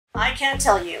I can't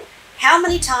tell you how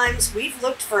many times we've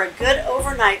looked for a good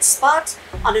overnight spot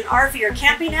on an RV or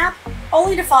camping app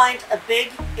only to find a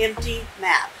big empty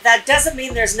map. That doesn't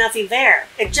mean there's nothing there.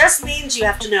 It just means you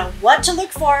have to know what to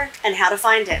look for and how to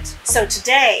find it. So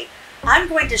today, I'm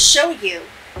going to show you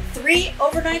 3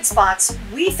 overnight spots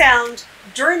we found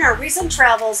during our recent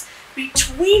travels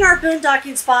between our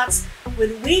boondocking spots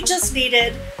when we just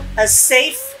needed a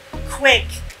safe, quick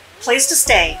place to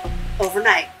stay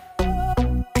overnight.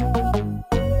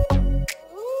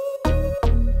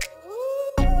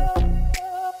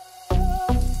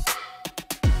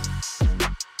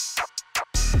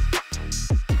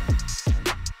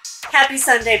 Happy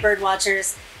Sunday,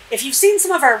 birdwatchers. If you've seen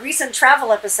some of our recent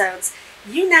travel episodes,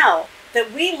 you know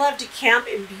that we love to camp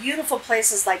in beautiful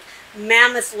places like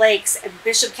Mammoth Lakes and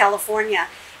Bishop, California,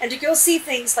 and to go see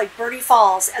things like Bernie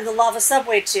Falls and the Lava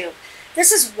Subway Tube.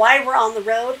 This is why we're on the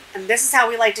road, and this is how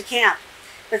we like to camp.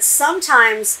 But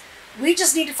sometimes we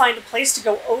just need to find a place to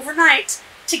go overnight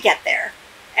to get there.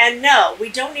 And no, we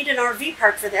don't need an RV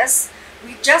park for this.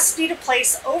 We just need a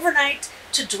place overnight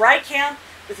to dry camp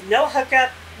with no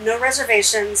hookup, no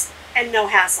reservations, and no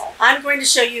hassle. I'm going to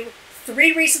show you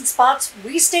 3 recent spots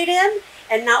we stayed in,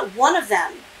 and not one of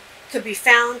them could be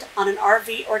found on an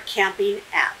RV or camping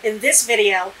app. In this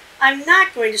video, I'm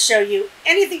not going to show you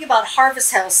anything about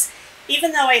Harvest House,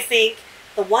 even though I think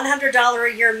the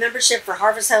 $100 a year membership for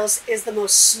Harvest House is the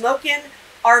most smoking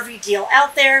RV deal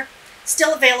out there.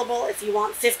 Still available if you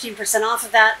want 15% off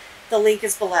of that. The link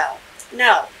is below.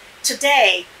 No,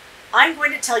 today I'm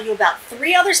going to tell you about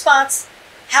 3 other spots,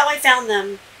 how I found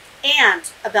them, and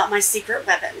about my secret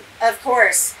weapon. Of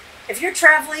course, if you're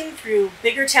traveling through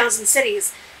bigger towns and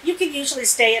cities, you can usually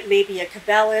stay at maybe a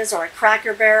Cabela's or a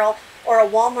Cracker Barrel or a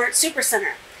Walmart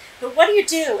Supercenter. But what do you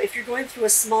do if you're going through a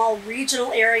small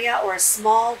regional area or a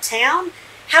small town?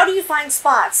 How do you find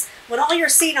spots when all you're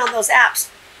seeing on those apps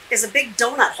is a big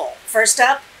donut hole? First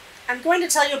up, I'm going to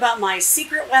tell you about my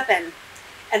secret weapon,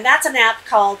 and that's an app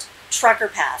called Trucker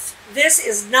Path. This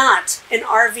is not an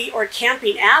RV or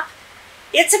camping app.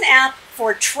 It's an app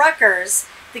for truckers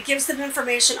that gives them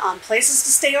information on places to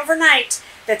stay overnight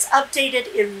that's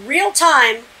updated in real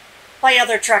time by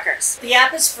other truckers. The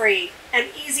app is free and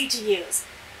easy to use.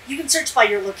 You can search by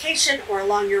your location or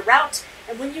along your route,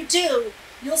 and when you do,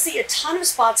 you'll see a ton of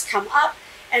spots come up,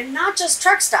 and not just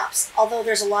truck stops, although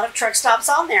there's a lot of truck stops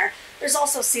on there. There's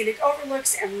also scenic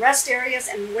overlooks and rest areas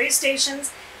and way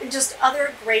stations and just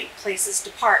other great places to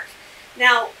park.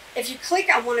 Now, if you click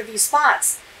on one of these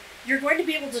spots, you're going to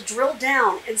be able to drill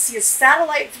down and see a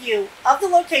satellite view of the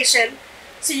location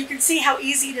so you can see how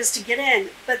easy it is to get in.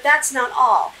 But that's not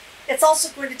all. It's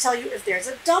also going to tell you if there's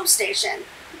a dump station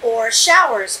or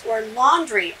showers or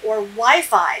laundry or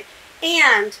Wi-Fi.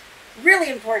 And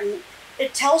really important,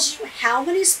 it tells you how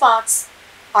many spots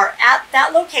are at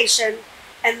that location,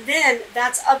 and then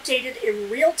that's updated in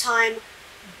real time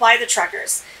by the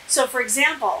truckers. So for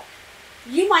example,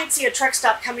 you might see a truck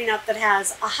stop coming up that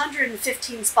has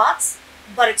 115 spots,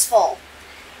 but it's full.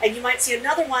 And you might see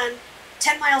another one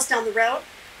 10 miles down the road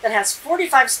that has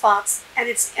 45 spots and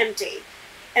it's empty.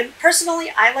 And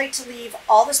personally, I like to leave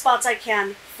all the spots I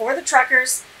can for the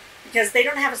truckers because they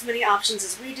don't have as many options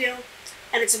as we do,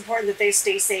 and it's important that they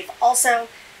stay safe also.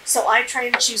 So I try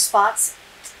and choose spots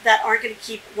that aren't going to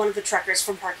keep one of the truckers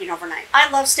from parking overnight. I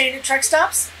love staying at truck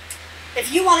stops.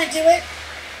 If you want to do it,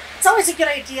 it's always a good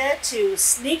idea to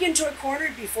sneak into a corner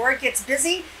before it gets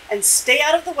busy and stay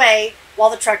out of the way while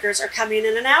the truckers are coming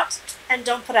in and out, and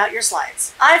don't put out your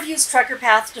slides. I've used Trucker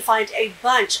Path to find a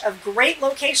bunch of great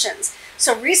locations.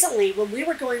 So recently, when we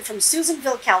were going from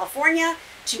Susanville, California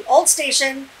to Old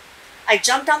Station, I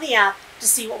jumped on the app to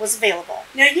see what was available.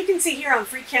 Now you can see here on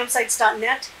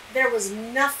freecampsites.net, there was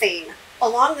nothing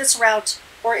along this route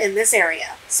or in this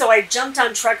area. So I jumped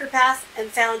on Trucker Path and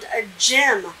found a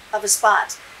gem of a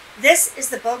spot. This is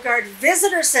the Bogard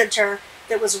Visitor Center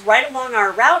that was right along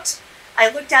our route. I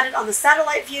looked at it on the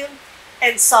satellite view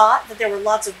and saw that there were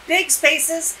lots of big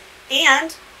spaces,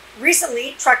 and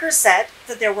recently truckers said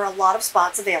that there were a lot of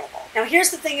spots available. Now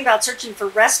here's the thing about searching for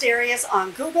rest areas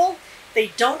on Google.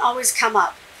 They don't always come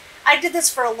up. I did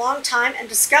this for a long time and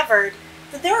discovered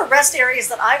that there were rest areas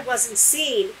that I wasn't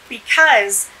seeing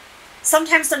because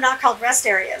sometimes they're not called rest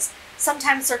areas.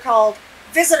 Sometimes they're called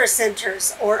visitor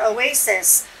centers or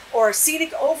oasis or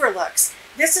scenic overlooks.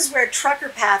 This is where Trucker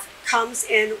Path comes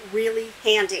in really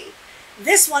handy.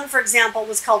 This one, for example,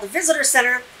 was called a visitor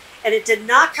center, and it did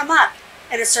not come up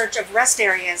in a search of rest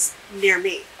areas near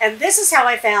me. And this is how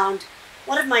I found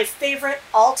one of my favorite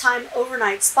all-time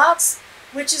overnight spots,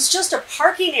 which is just a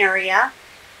parking area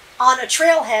on a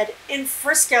trailhead in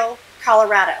Frisco,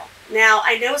 Colorado. Now,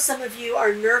 I know some of you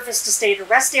are nervous to stay at a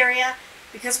rest area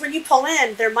because when you pull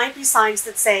in, there might be signs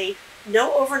that say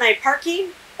no overnight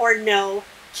parking or no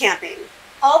camping.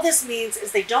 All this means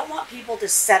is they don't want people to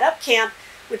set up camp,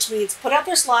 which means put out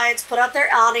their slides, put out their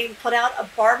awning, put out a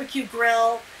barbecue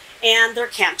grill, and their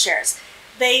camp chairs.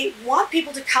 They want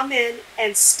people to come in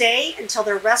and stay until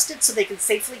they're rested so they can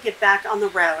safely get back on the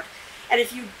road. And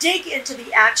if you dig into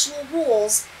the actual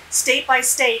rules, state by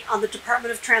state, on the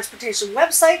Department of Transportation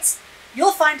websites,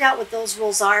 you'll find out what those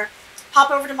rules are.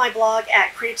 Hop over to my blog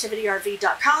at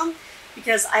creativityrv.com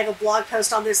because I have a blog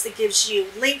post on this that gives you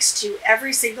links to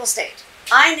every single state.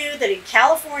 I knew that in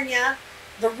California,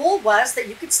 the rule was that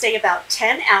you could stay about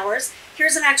 10 hours.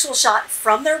 Here's an actual shot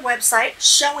from their website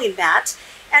showing that.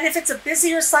 And if it's a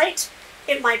busier site,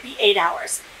 it might be 8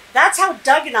 hours. That's how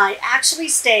Doug and I actually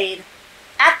stayed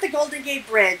at the Golden Gate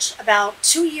Bridge about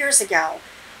 2 years ago.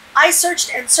 I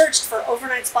searched and searched for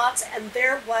overnight spots and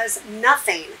there was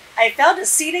nothing. I found a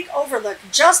scenic overlook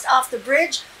just off the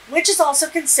bridge, which is also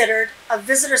considered a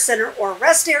visitor center or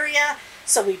rest area.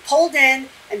 So we pulled in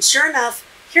and sure enough,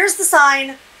 here's the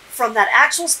sign from that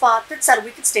actual spot that said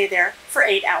we could stay there for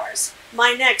 8 hours.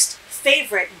 My next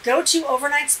favorite go-to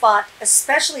overnight spot,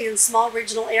 especially in small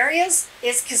regional areas,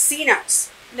 is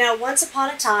casinos. Now, once upon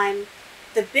a time,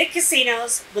 the big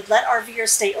casinos would let RVers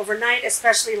stay overnight,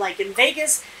 especially like in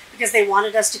Vegas, because they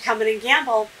wanted us to come in and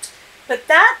gamble. But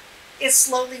that is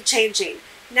slowly changing.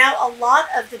 Now, a lot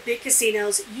of the big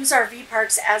casinos use RV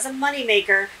parks as a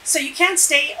moneymaker, so you can't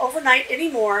stay overnight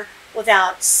anymore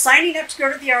without signing up to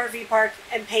go to the RV park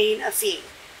and paying a fee.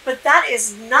 But that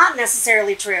is not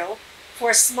necessarily true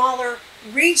for smaller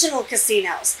regional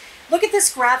casinos. Look at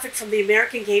this graphic from the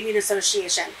American Gaming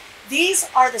Association. These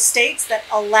are the states that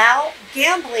allow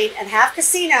gambling and have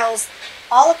casinos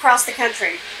all across the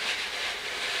country.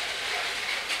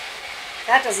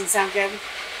 That doesn't sound good.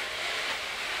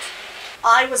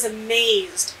 I was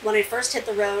amazed when I first hit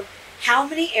the road how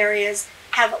many areas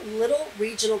have little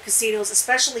regional casinos,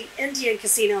 especially Indian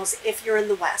casinos if you're in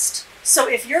the West. So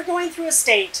if you're going through a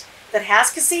state that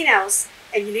has casinos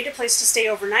and you need a place to stay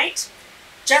overnight,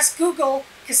 just Google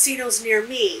casinos near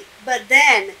me, but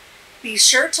then be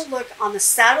sure to look on the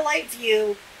satellite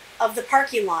view of the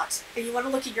parking lot. And you want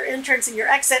to look at your entrance and your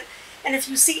exit, and if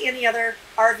you see any other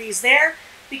RVs there,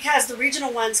 because the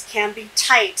regional ones can be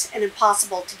tight and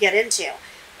impossible to get into.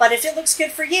 But if it looks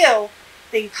good for you,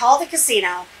 then call the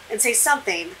casino and say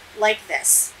something like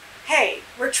this. Hey,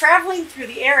 we're traveling through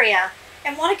the area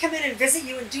and want to come in and visit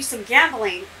you and do some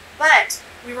gambling, but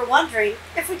we were wondering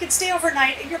if we could stay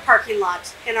overnight in your parking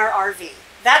lot in our RV.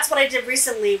 That's what I did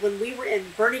recently when we were in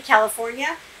Boondock,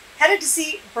 California, headed to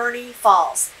see Boondock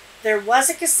Falls. There was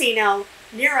a casino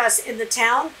near us in the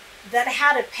town that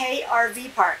had a pay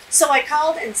RV park. So I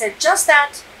called and said just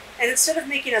that, and instead of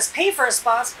making us pay for a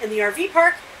spot in the RV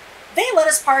park, they let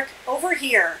us park over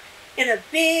here in a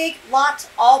big lot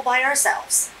all by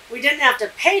ourselves. We didn't have to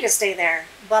pay to stay there,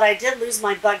 but I did lose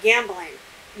my butt gambling.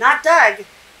 Not Doug,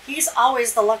 he's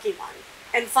always the lucky one.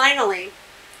 And finally,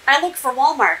 I look for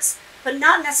Walmarts, but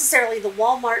not necessarily the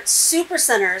Walmart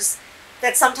supercenters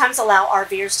that sometimes allow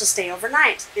RVers to stay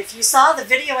overnight. If you saw the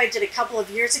video I did a couple of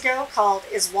years ago called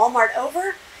Is Walmart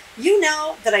Over?, you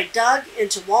know that I dug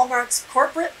into Walmart's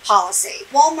corporate policy.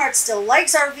 Walmart still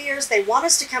likes RVers. They want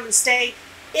us to come and stay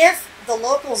if the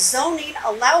local zoning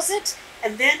allows it,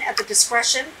 and then at the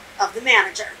discretion of the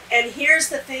manager. And here's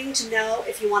the thing to know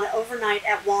if you want to overnight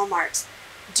at Walmart.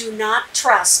 Do not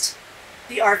trust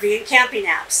the RV and camping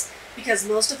apps, because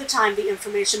most of the time the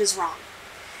information is wrong.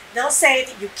 They'll say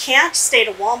that you can't stay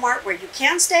to Walmart where you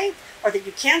can stay, or that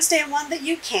you can stay in one that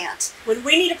you can't. When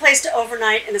we need a place to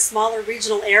overnight in a smaller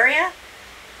regional area,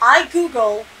 I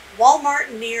Google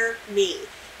Walmart near me.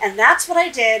 And that's what I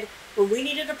did when we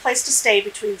needed a place to stay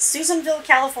between Susanville,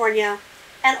 California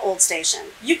and Old Station.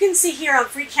 You can see here on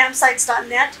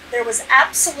freecampsites.net, there was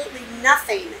absolutely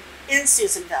nothing in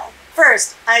Susanville.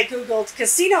 First, I Googled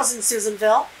casinos in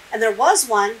Susanville, and there was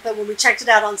one, but when we checked it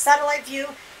out on satellite view,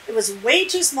 it was way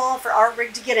too small for our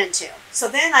rig to get into. So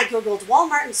then I Googled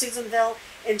Walmart in Susanville,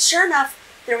 and sure enough,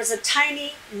 there was a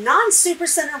tiny,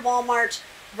 non-supercenter Walmart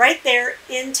right there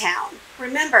in town.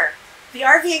 Remember, the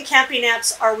RV and camping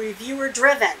apps are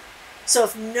reviewer-driven. So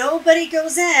if nobody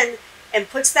goes in and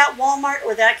puts that Walmart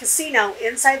or that casino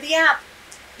inside the app,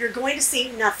 you're going to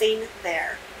see nothing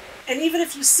there. And even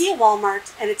if you see a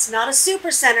Walmart and it's not a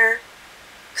supercenter,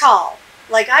 call,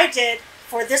 like I did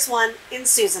for this one in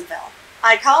Susanville.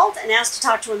 I called and asked to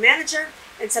talk to a manager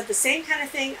and said the same kind of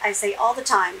thing I say all the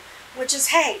time, which is,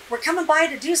 hey, we're coming by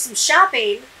to do some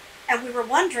shopping, and we were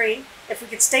wondering if we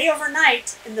could stay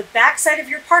overnight in the backside of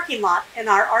your parking lot in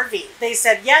our RV. They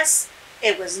said yes,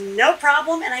 It was no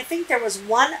problem, and I think there was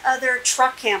one other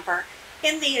truck camper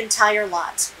in the entire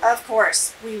lot. Of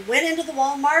course, we went into the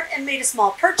Walmart and made a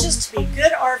small purchase to be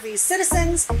good RV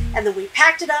citizens, and then we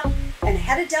packed it up and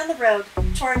headed down the road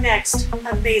to our next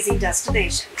amazing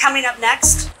destination. Coming up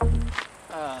next...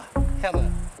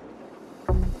 Hello.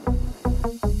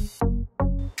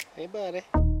 Hey, buddy.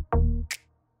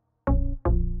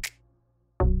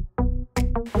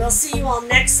 We'll see you all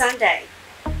next Sunday.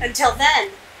 Until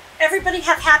then, everybody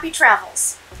have happy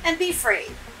travels and be free.